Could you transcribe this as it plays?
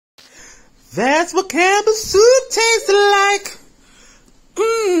That's what Campbell soup tastes like.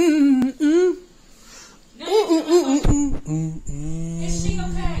 Is she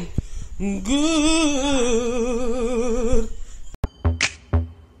okay? Good.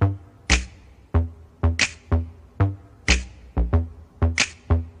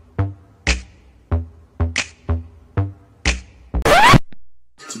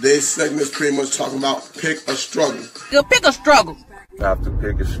 Today's segment is pretty much talking about pick a struggle. You pick a struggle. I have to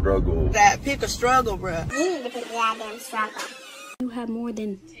pick a struggle. That pick a struggle, bruh. You need to pick the goddamn struggle. You have more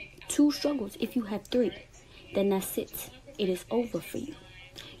than 2 struggles. If you have 3, then that's it. It is over for you.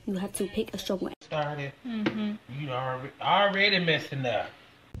 You have to pick a struggle. Started. You already messing up.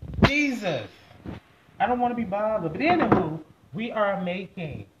 Jesus. I don't want to be bothered. But anywho,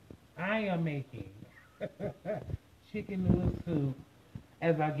 I am making chicken noodle soup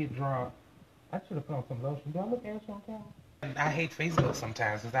as I get drunk. I should have put on some lotion. Do I look ashy on camera? I hate Facebook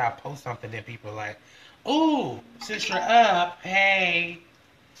sometimes because I'll post something that people are like, ooh, since you're up, hey.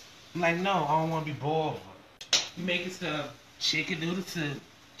 I'm like, no, I don't want to be bored. You making some chicken noodle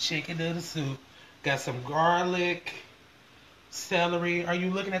soup. Got some garlic, celery. Are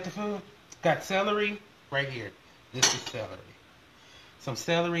you looking at the food? Got celery right here. This is celery. Some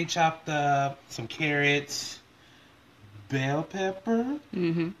celery chopped up, some carrots, bell pepper.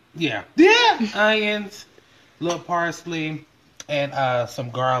 Yeah, onions, little parsley, and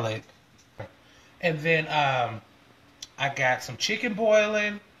some garlic. And then I got some chicken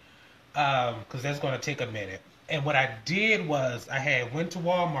boiling, because that's going to take a minute. And what I did was I went to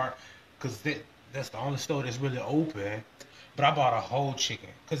Walmart, because that's the only store that's really open. But I bought a whole chicken,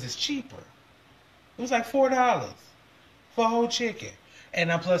 because it's cheaper. It was like $4 for a whole chicken.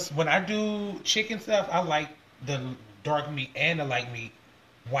 And plus, when I do chicken stuff, I like the dark meat and the light meat,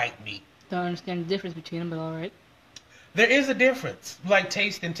 white meat. Don't understand the difference between them, but alright. There is a difference. Like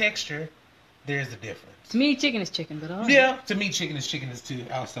taste and texture, there is a difference. To me, chicken is chicken, but alright. Yeah, to me, chicken is too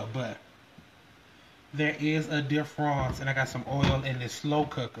also, but there is a difference. And I got some oil in this slow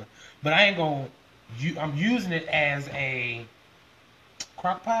cooker. But I ain't gonna, I'm using it as a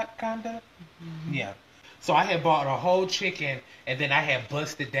crock pot, kinda. Yeah. So I had bought a whole chicken, and then I had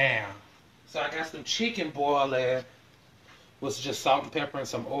busted down. So I got some chicken boiling with just salt and pepper and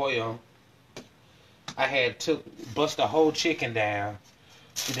some oil. I had bust the whole chicken down.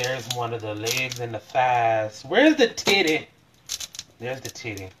 See, there's one of the legs and the thighs. Where's the titty? There's the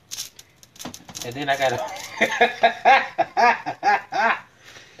titty. And then I got a...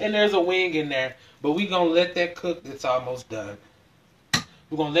 and there's a wing in there. But we gonna let that cook. It's almost done.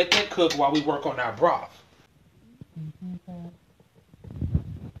 We're gonna let that cook while we work on our broth.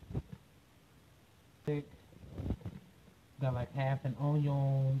 Got like half an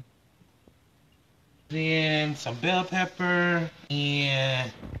onion, then some bell pepper,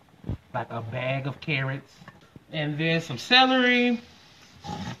 and like a bag of carrots, and then some celery,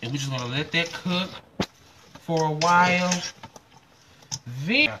 and we're just gonna let that cook for a while.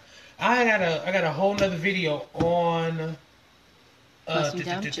 Then I got a whole nother video on Busting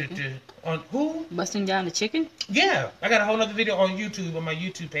down the chicken. On who? Busting down the chicken? Yeah, I got a whole nother video on YouTube, on my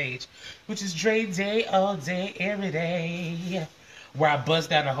YouTube page, which is Dre Day all day, every day, where I bust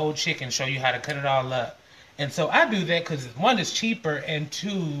down the whole chicken, show you how to cut it all up. And so I do that because 1, it's cheaper, and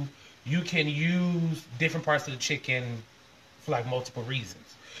 2, you can use different parts of the chicken for like multiple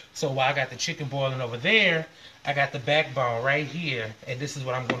reasons. So while I got the chicken boiling over there, I got the backbone right here, and this is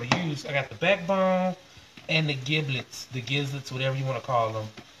what I'm going to use. I got the backbone and the giblets, whatever you want to call them,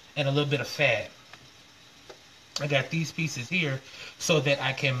 and a little bit of fat. I got these pieces here so that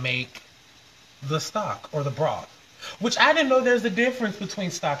I can make the stock or the broth, which I didn't know there's a difference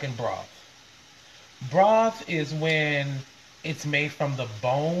between stock and broth. Broth is when it's made from the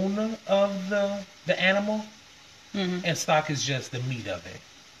bone of the animal, and stock is just the meat of it.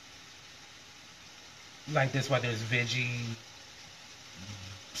 Like that's why there's veggie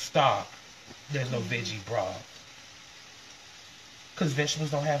stock. There's no veggie broth. Because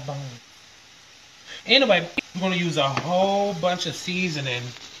vegetables don't have bones. Anyway, we're going to use a whole bunch of seasoning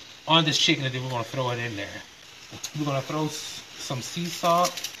on this chicken, and then we're going to throw it in there. We're going to throw some sea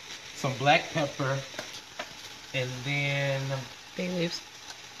salt, some black pepper, and then... Bay leaves.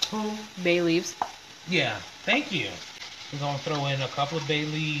 Who? Bay leaves. Yeah, thank you. We're going to throw in a couple of bay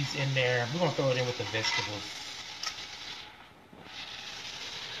leaves in there. We're going to throw it in with the vegetables.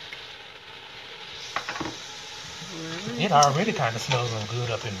 It already kind of smells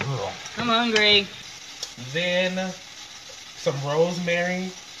good up in here. I'm hungry. Then some rosemary,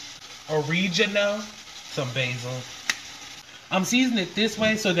 oregano, some basil. I'm seasoning it this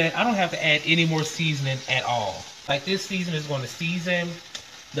way so that I don't have to add any more seasoning at all. Like this seasoning is going to season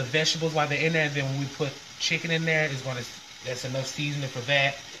the vegetables while they're in there. And then when we put chicken in there, that's enough seasoning for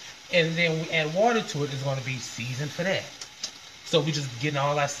that. And then we add water to it, it's going to be seasoned for that. So we just getting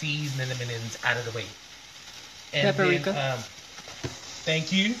all our seasoning and it's out of the way. And Paprika. Then,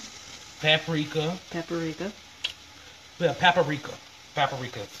 thank you. Paprika. Paprika. Yeah, paprika.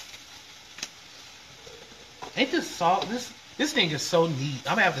 Ain't this salt? This thing is so neat.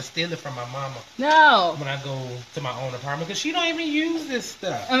 I'm gonna have to steal it from my mama No. when I go to my own apartment because she don't even use this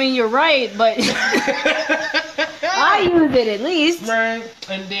stuff. I mean, you're right, but I use it at least. Right.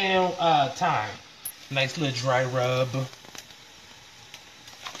 And then thyme. Nice little dry rub.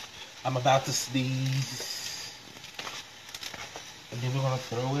 I'm about to sneeze. And then we're gonna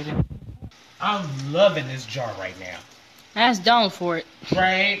throw it in. I'm loving this jar right now. That's down for it.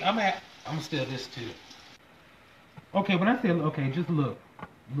 Right? I'm gonna steal this too. Okay, when I say okay, just look.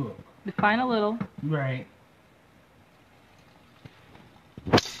 Define a little. Right.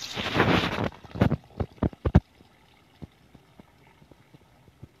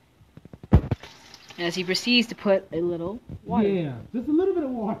 As he proceeds to put a little water. Yeah, just a little bit of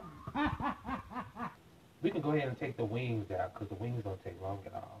water. We can go ahead and take the wings out because the wings don't take long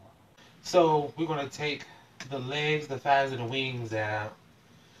at all. So we're gonna take the legs, the thighs, and the wings out,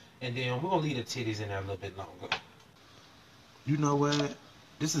 and then we're gonna leave the titties in there a little bit longer. You know what?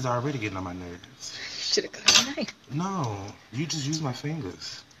 This is already getting on my nerves. Should have cut a knife. No, you just use my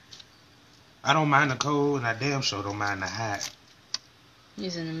fingers. I don't mind the cold, and I damn sure don't mind the hot.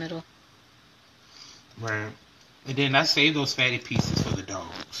 He's in the middle. Right. And then I save those fatty pieces for the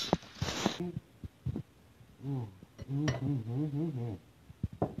dogs.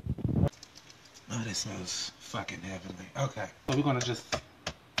 Oh, this smells fucking heavenly. Okay. So we're gonna just...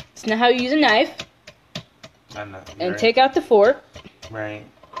 It's not how you use a knife. I know. And right. take out the fork. Right.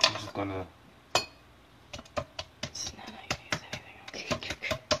 I'm just gonna... It's not how you use anything.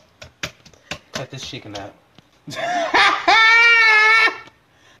 cut this chicken out.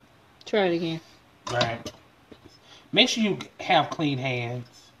 Try it again. Right. Make sure you have clean hands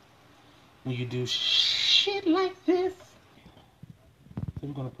when you do shit like this. So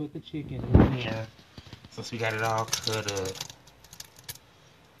we're gonna put the chicken in here since we got it all cut up.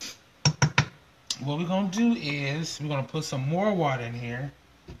 What we're gonna do is we're gonna put some more water in here,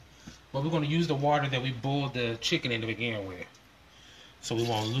 but we're gonna use the water that we boiled the chicken in to begin with, so we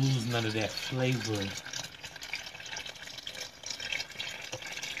won't lose none of that flavor.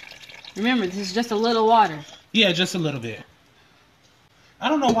 Remember, this is just a little water. Yeah, just a little bit. I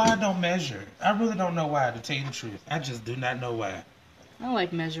don't know why I don't measure. I really don't know why, to tell you the truth. I just do not know why. I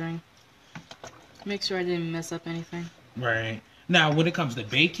like measuring. Make sure I didn't mess up anything. Right. Now, when it comes to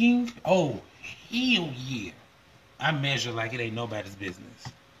baking, oh, hell yeah. I measure like it ain't nobody's business.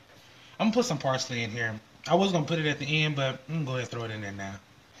 I'm going to put some parsley in here. I was going to put it at the end, but I'm going to go ahead and throw it in there now.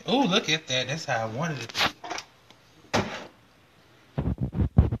 Oh, look at that. That's how I wanted it.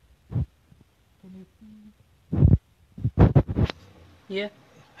 Yeah.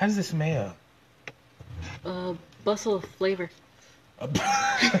 How does it smell? Bustle of flavor.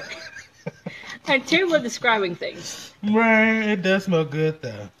 I'm terrible at describing things. Right, it does smell good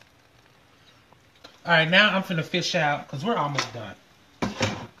though. Alright, now I'm finna fish out, because we're almost done.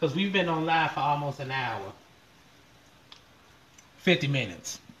 Because we've been on live for almost an hour. 50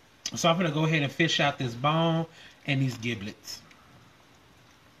 minutes. So I'm gonna go ahead and fish out this bone and these giblets.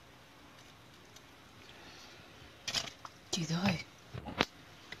 Kidoy.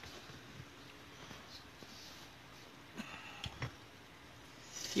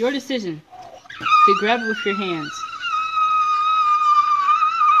 Your decision to grab it with your hands.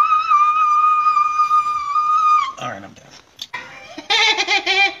 Alright, I'm done.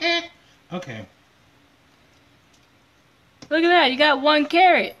 Okay. Look at that, you got 1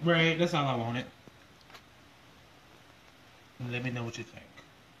 carrot. Right, that's all I wanted. Let me know what you think.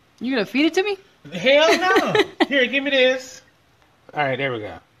 You gonna feed it to me? Hell no! Here, give me this. Alright, there we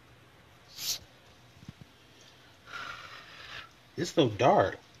go. It's so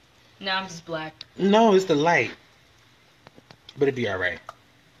dark. No, I'm just black. No, it's the light. But it'd be alright.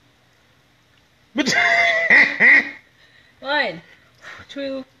 But 1,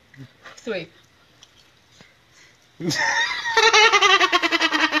 2, 3.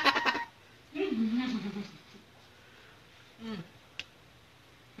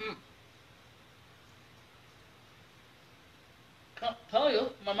 Can't tell you,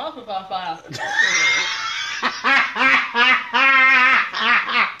 my mouth is on fire.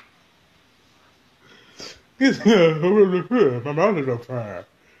 My mouth is on fire.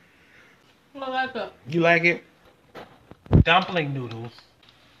 I like that. You like it? Dumpling noodles.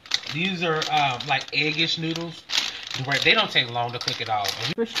 These are like eggish noodles. Right, they don't take long to cook it all.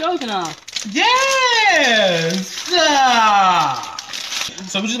 For stroganoff. Yes!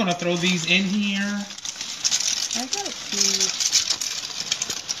 So we're just gonna throw these in here. I got a piece.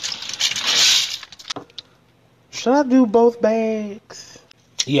 Should I do both bags?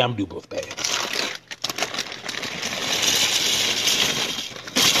 Yeah, I'm gonna do both bags.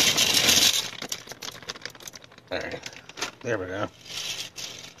 Alright, there we go.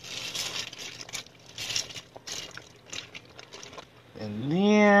 And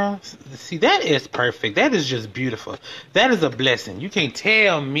then, see, that is perfect. That is just beautiful. That is a blessing. You can't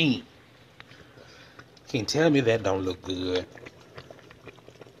tell me. That don't look good.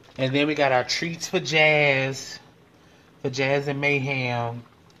 And then we got our treats for Jazz. For Jazz and Mayhem.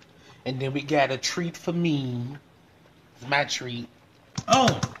 And then we got a treat for me. It's my treat.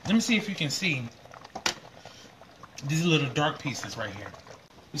 Oh, let me see if you can see. These little dark pieces right here.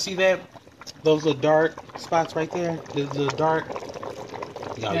 You see that? Those little dark spots right there? Those little dark.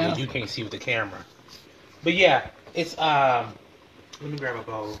 No, yeah. You can't see with the camera. But yeah, it's let me grab a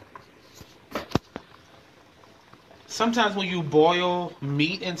bowl. Sometimes when you boil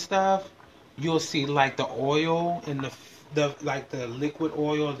meat and stuff, you'll see like the oil and the liquid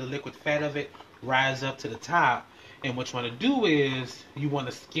oil, the liquid fat of it rise up to the top. And what you want to do is you want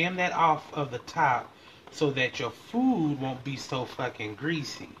to skim that off of the top so that your food won't be so fucking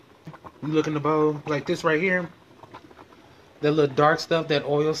greasy. You look in the bowl like this right here. That little dark stuff, that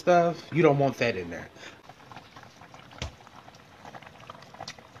oil stuff, you don't want that in there.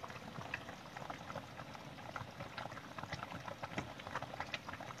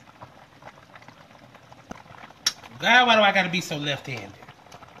 God, why do I gotta be so left-handed?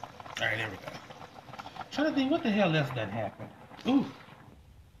 Alright, there we go. I'm trying to think what the hell else done happened. Ooh.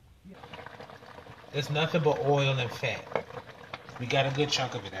 It's nothing but oil and fat. We got a good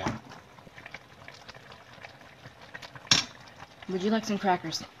chunk of it out. Would you like some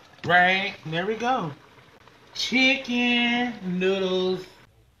crackers? Right, there we go. Chicken noodles.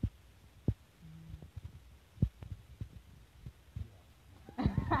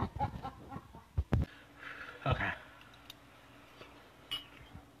 Okay.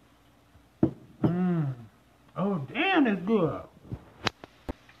 Oh, damn, that's good.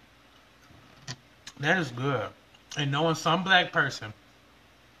 That is good. And knowing some black person,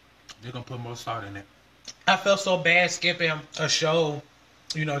 they're gonna put more salt in it. I felt so bad skipping a show,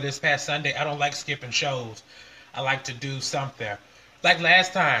 this past Sunday. I don't like skipping shows. I like to do something. Like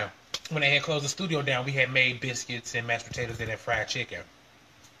last time, when they had closed the studio down, we had made biscuits and mashed potatoes and then fried chicken.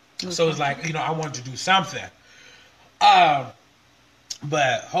 Okay. So it's like, I wanted to do something.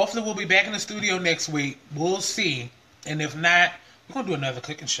 But hopefully we'll be back in the studio next week. We'll see. And if not, we're going to do another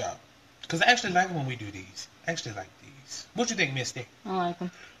cooking show. Because I actually like it when we do these. I actually like these. What you think, Misty? I like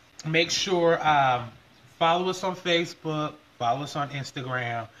them. Make sure follow us on Facebook. Follow us on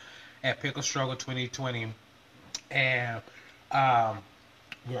Instagram at Pickle Struggle 2020. And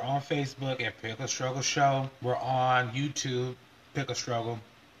we're on Facebook at Pickle Struggle Show. We're on YouTube, Pickle Struggle.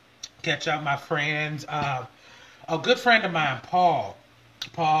 Catch up my friends. A good friend of mine, Paul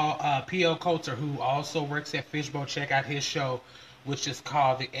P.L. Coulter, who also works at Fishbowl. Check out his show, which is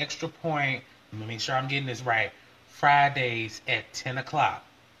called The Extra Point. Let me make sure I'm getting this right. Fridays at 10 o'clock.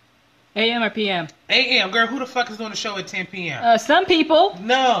 AM or PM? AM, girl. Who the fuck is doing the show at 10 p.m.? Some people.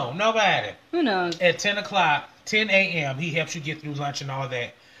 No, nobody. Who knows? At 10 o'clock, 10 a.m., he helps you get through lunch and all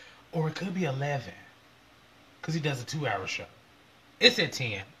that. Or it could be 11, because he does a 2-hour show. It's at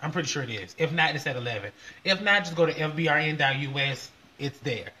 10. I'm pretty sure it is. If not, it's at 11. If not, just go to fbrn.us. It's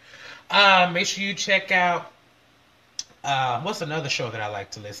there. Make sure you check out, what's another show that I like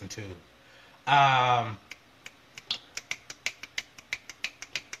to listen to?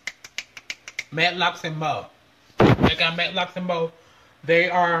 Matlocks and Mo. Check out Matlocks and Mo. They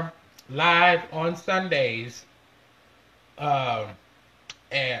are live on Sundays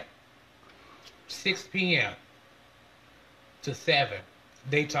at 6 p.m. to 7.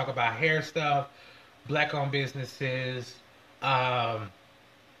 They talk about hair stuff, black-owned businesses.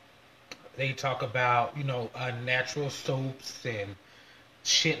 They talk about, natural soaps and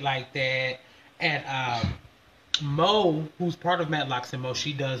shit like that. And Mo, who's part of Matlocks and Mo,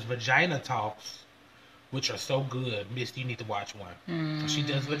 she does Vagina Talks, which are so good. Misty, you need to watch one. She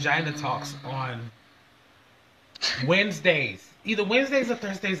does Vagina Talks on Wednesdays. Either Wednesdays or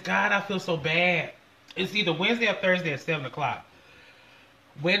Thursdays. God, I feel so bad. It's either Wednesday or Thursday at 7 o'clock.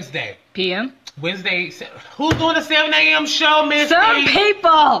 Wednesday. PM? Wednesday. Who's doing the 7 a.m. show, Miss? Some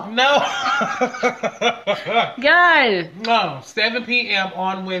people! No. God. No. 7 p.m.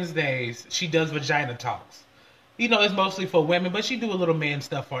 on Wednesdays. She does Vagina Talks. It's mostly for women, but she do a little man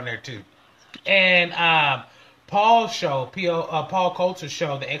stuff on there, too. And Paul's show, Paul Coulter's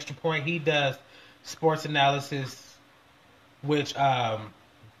show, The Extra Point. He does sports analysis, which the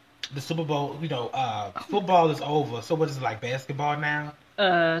Super Bowl, football is over. So what is it, like basketball now?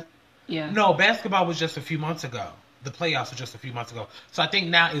 Yeah. No, basketball was just a few months ago. The playoffs were just a few months ago. So I think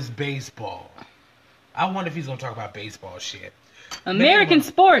now it's baseball. I wonder if he's going to talk about baseball shit. American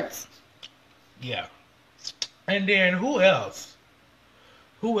sports. Yeah. And then who else?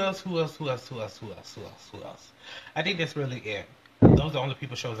 Who else? I think that's really it. Those are the only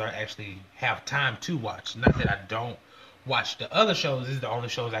shows I actually have time to watch. Not that I don't watch the other shows. These are the only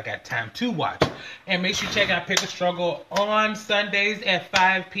shows I got time to watch. And make sure you check out Pick a Struggle on Sundays at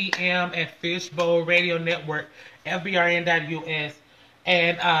 5 p.m. at Fishbowl Radio Network, FBRN.US.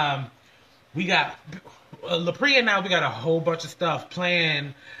 And we got, Lapria and I, we got a whole bunch of stuff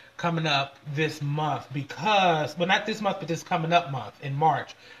planned coming up this month because, well, not this month, but this coming up month in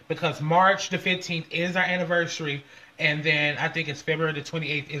March. Because March the 15th is our anniversary. And then I think it's February the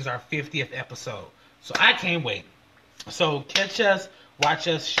 28th is our 50th episode. So I can't wait. So catch us, watch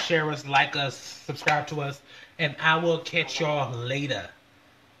us, share us, like us, subscribe to us, and I will catch y'all later.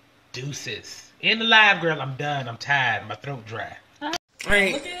 Deuces. In the live, girl, I'm done. I'm tired. My throat dry. All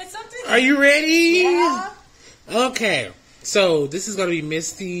right. Looking at something? Are you ready? Yeah. Okay. So this is going to be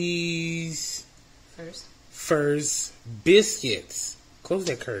Misty's first biscuits. Close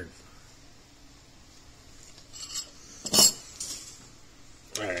that curtain.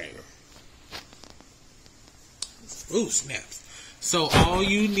 All right. Ooh, snaps. So all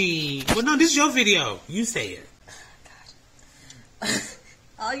you need... Well, no, this is your video. You say it. God.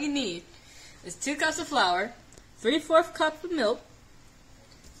 All you need is 2 cups of flour, 3/4 cup of milk,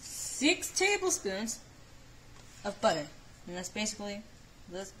 6 tablespoons of butter. And that's basically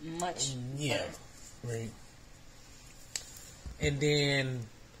this much butter. Right. And then...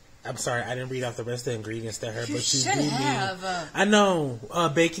 I'm sorry, I didn't read off the rest of the ingredients that her, but you should do have. need... I know.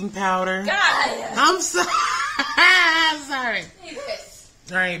 Baking powder. God! I'm sorry. I'm sorry. Yes.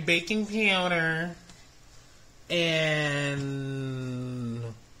 All right, baking powder and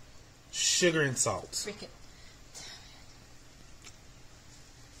sugar and salt. Freaking.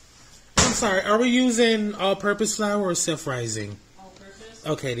 I'm sorry, are we using all-purpose flour or self-rising? All-purpose?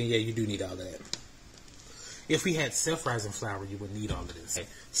 Okay, then yeah, you do need all that. If we had self-rising flour, you would need all of this. Okay.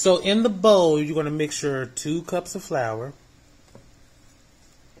 So in the bowl, you're going to mix your 2 cups of flour.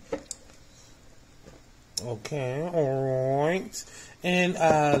 Okay, all right. And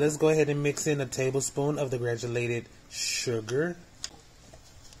let's go ahead and mix in a tablespoon of the granulated sugar.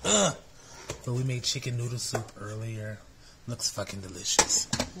 But we made chicken noodle soup earlier. Looks fucking delicious.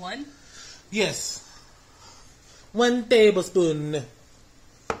 1? Yes. 1 tablespoon. All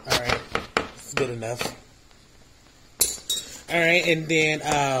right. It's good enough. All right, and then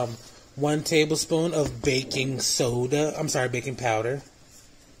 1 tablespoon of baking soda. I'm sorry, baking powder.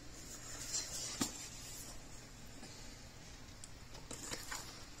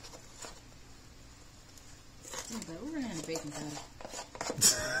 We're gonna have baking powder.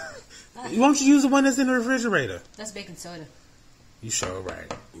 Why don't you use the one that's in the refrigerator? That's baking soda. You sure right.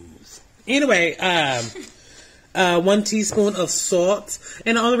 Anyway, 1 teaspoon of salt.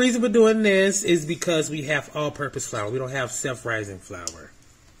 And the only reason we're doing this is because we have all-purpose flour. We don't have self-rising flour.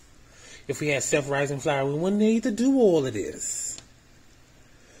 If we had self-rising flour, we wouldn't need to do all of this.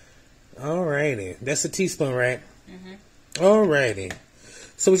 Alrighty. That's a teaspoon, right? Mm-hmm. Alrighty.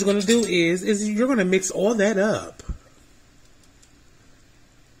 So what you're going to do is you're going to mix all that up.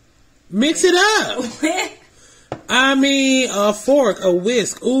 Mix it up! I mean, a fork, a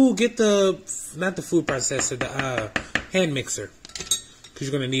whisk. Ooh, get the, not the food processor, the hand mixer. Because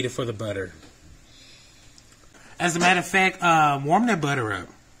you're going to need it for the butter. As a matter of fact, warm that butter up.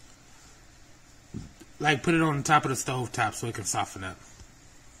 Like, put it on the top of the stove top so it can soften up.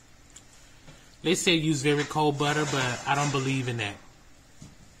 They say use very cold butter, but I don't believe in that.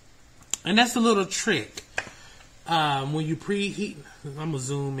 And that's a little trick. When you preheat, I'm going to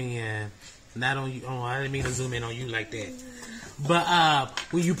zoom in. Not on you. Oh, I didn't mean to zoom in on you like that. But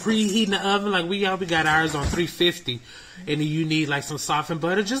when you preheat in the oven, like we got ours on 350, and then you need like some softened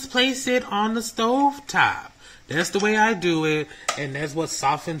butter, just place it on the stove top. That's the way I do it, and that's what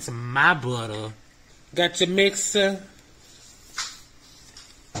softens my butter. Got your mixer?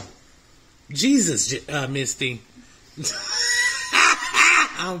 Jesus, Misty.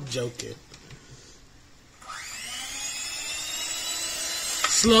 I'm joking.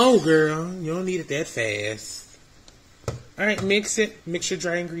 Slow, girl. You don't need it that fast. Alright, mix it. Mix your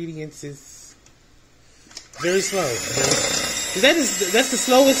dry ingredients. Very slow. That's the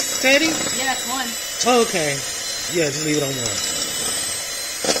slowest setting? Yeah, that's 1. Oh, okay. Yeah, just leave it on 1.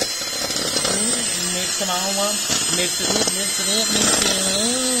 Mix Come on. Mix it up, mix it up, mix it up.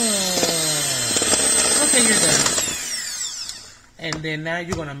 Okay, you're done. And then now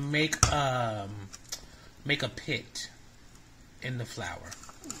you're gonna make a pit in the flour.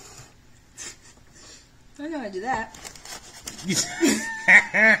 I know how to do that.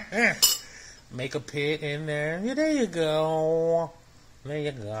 Make a pit in there. Yeah, there you go. There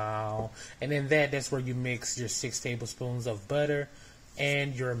you go. And then that's where you mix your 6 tablespoons of butter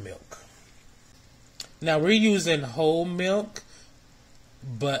and your milk. Now we're using whole milk,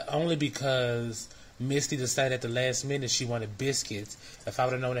 but only because Misty decided at the last minute she wanted biscuits. If I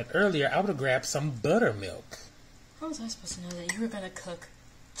would have known that earlier, I would have grabbed some buttermilk. How was I supposed to know that you were going to cook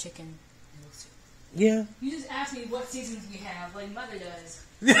chicken noodle soup? Yeah. You just asked me what seasonings we have, like Mother does.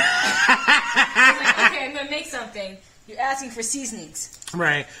 I was like, okay, I'm going to make something. You're asking for seasonings.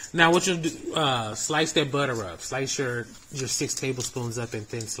 Right. Now what you'll do, slice that butter up. Slice your 6 tablespoons up in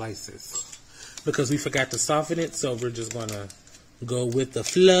thin slices. Because we forgot to soften it, so we're just going to go with the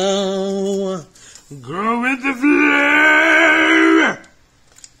flow. Go with the flow.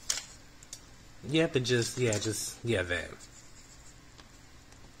 Yep, and just that.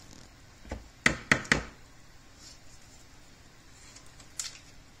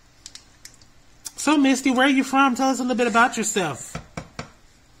 So, Misty, where are you from? Tell us a little bit about yourself.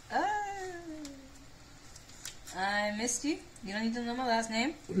 I'm Misty. You don't need to know my last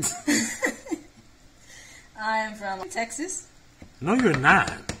name. I'm from Texas. No, you're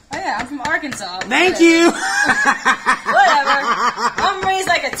not. Oh, yeah, I'm from Arkansas. Thank you. Whatever. I'm raised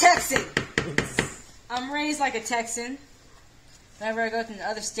like a Texan. Whenever I go to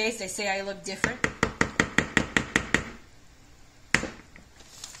other states, they say I look different.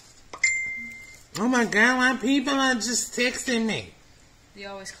 Oh my God, my people are just texting me. They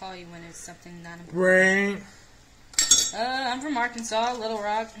always call you when it's something not Right. important. I'm from Arkansas, Little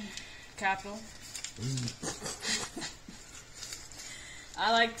Rock, capital.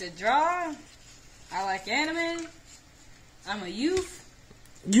 I like to draw. I like anime. I'm a youth.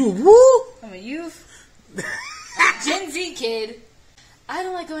 You woo? I'm a youth. I'm a Gen Z kid. I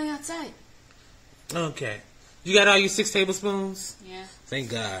don't like going outside. Okay. You got all your 6 tablespoons? Yeah.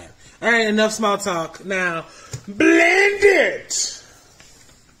 Thank God. All right, enough small talk. Now, blend it.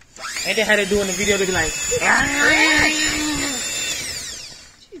 Ain't that how they do in the video? They be like,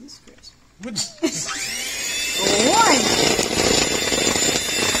 Jesus Christ. what?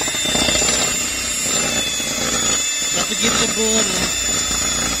 Don't forget the butter.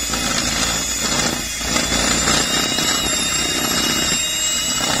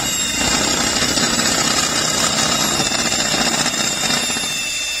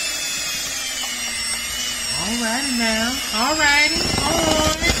 Alrighty now. Alrighty.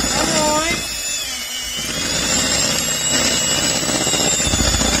 Alright.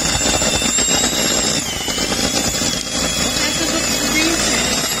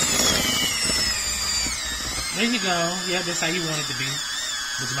 There you go. Yeah, that's how you want it to be.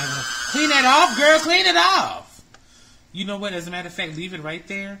 But you might want to clean that off, girl. Clean it off. You know what? As a matter of fact, leave it right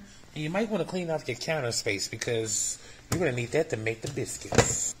there. And you might want to clean off your counter space because you're going to need that to make the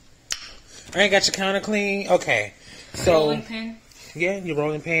biscuits. All right, got your counter clean? Okay. So, rolling pin? Yeah, your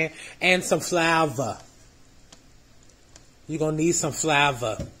rolling pan. And some flour. You're going to need some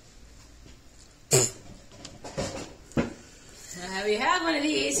flour. Have you had one of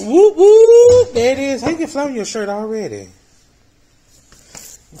these? Whoop, whoop. There it is. How you get flour in your shirt already?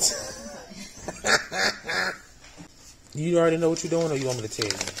 You already know what you're doing, or you want me to tell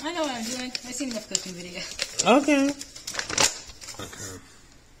you? I know what I'm doing. I've seen enough cooking video. Okay.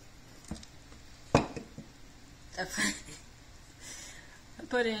 I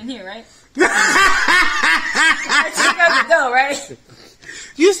put it in here, right? I took out the dough, right?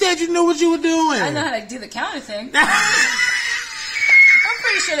 You said you knew what you were doing. I know how to do the counter thing. I'm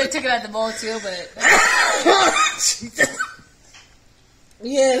pretty sure they took it out the bowl too, but...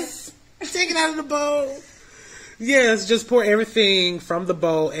 Yes. Take it out of the bowl. Yes, just pour everything from the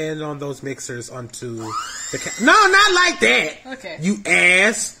bowl and on those mixers onto the... No, not like that. Okay. You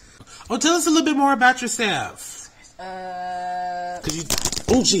ass. Oh, tell us a little bit more about yourself.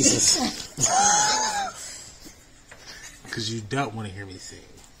 Oh, Jesus. Because you don't want to hear me sing.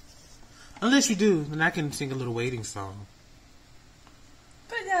 Unless you do, then I can sing a little waiting song.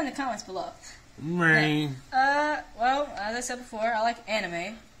 Put it down in the comments below. Right. Well, as I said before, I like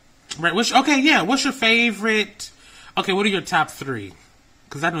anime. Right. What's your favorite... Okay, what are your top 3?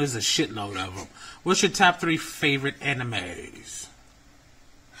 Because I know there's a shitload of them. What's your top 3 favorite animes?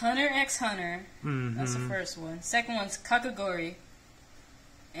 Hunter x Hunter. Mm-hmm. That's the first one. Second one's Kakagori.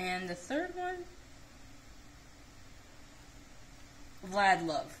 And the third one? Vlad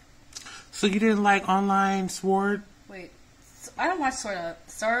Love. So you didn't like online Sword? Wait, I don't watch Sword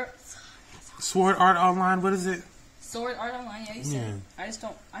Art Online? What is it? Sword Art Online, yeah, you said it. I just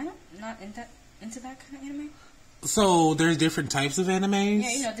don't, not into that kind of anime. So there's different types of animes?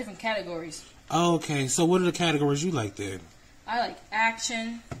 Yeah, you know, different categories. Oh, okay, so what are the categories you like then? I like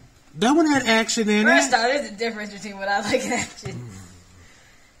action. That one had action in it. First off, there's a difference between what I like and action.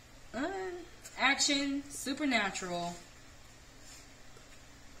 Action, supernatural.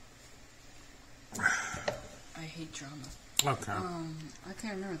 I hate drama. Okay. I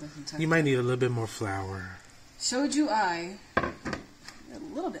can't remember this entire. You might need a little bit more flour. Shouju Ai. A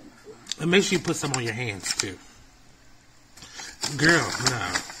little bit more flour. And make sure you put some on your hands too. Girl,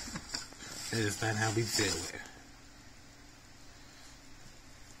 no. That is not how we do it.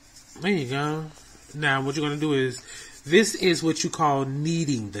 There you go. Now what you're going to do is, this is what you call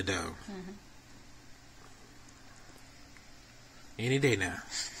kneading the dough. Mm-hmm. Any day now.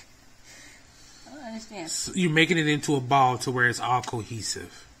 I don't understand. So you're making it into a ball to where it's all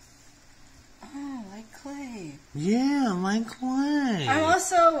cohesive. Oh, like clay. Yeah, like clay. I'm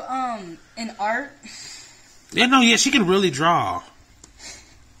also in art. Yeah, she can really draw.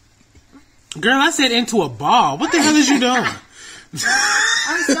 Girl, I said into a ball. What the hell is you doing?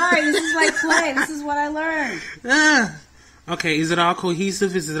 I'm sorry, this is like clay. This is what I learned. Okay, is it all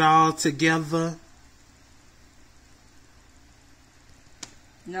cohesive? Is it all together?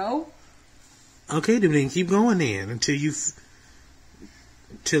 No. Okay, then keep going then until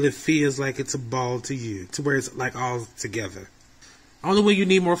it feels like it's a ball to you, to where it's like all together. Only way you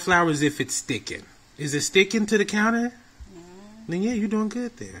need more flour is if it's sticking. Is it sticking to the counter? Then yeah, you're doing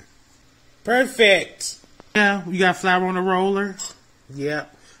good there. Perfect. Yeah, you got flour on the roller?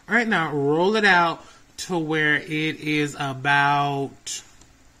 Yep. All right, now roll it out to where it is about...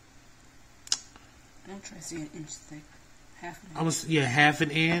 I'm trying to see an inch thick. Half an inch. Half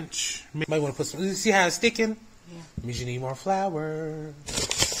an inch. Might want to put some... You see how it's sticking? Yeah. Means you need more flour.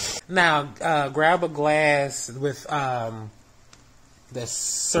 Now, grab a glass with that's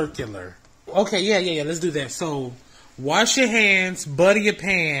circular. Okay, yeah. Let's do that. So, wash your hands, butter your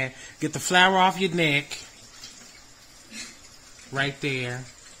pan, get the flour off your neck. Right there.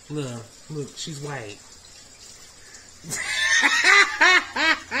 Look, she's white.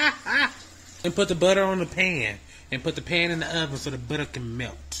 And put the butter on the pan. And put the pan in the oven so the butter can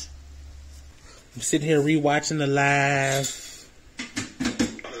melt. I'm sitting here rewatching the live.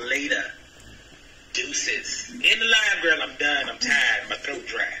 Later. Deuces. In the live, girl, I'm done. I'm tired. My throat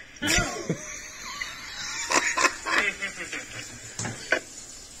dry.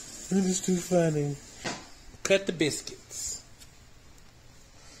 It is too funny. Cut the biscuits.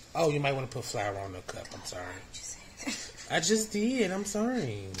 Oh, you might want to put flour on the cup. I'm sorry. I just did. I'm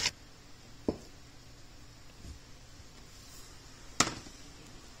sorry.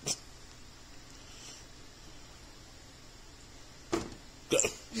 Go.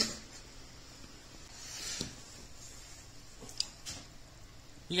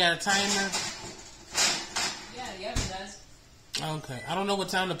 You got a timer? Yeah, the oven does. Okay. I don't know what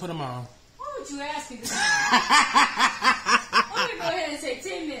time to put them on. Why would you ask me this? I'm going to go ahead and say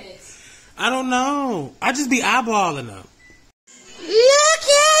 10 minutes. I don't know. I just be eyeballing them. Look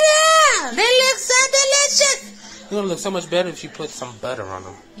at them! They look so delicious! It's going to look so much better if you put some butter on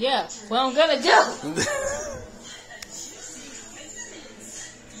them. Yeah, what I'm going to do.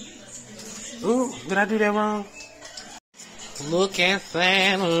 Ooh, did I do that wrong? Look at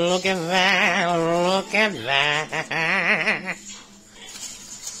that, look at that, look at that.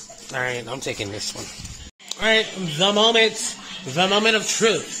 Alright, I'm taking this one. Alright, the moment of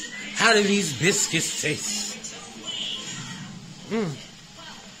truth. How do these biscuits taste?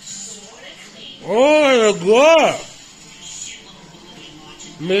 Oh, they're good.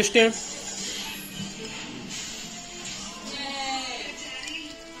 Mister?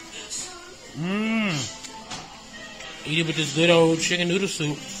 Eat it with this good old chicken noodle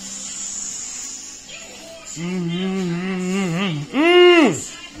soup.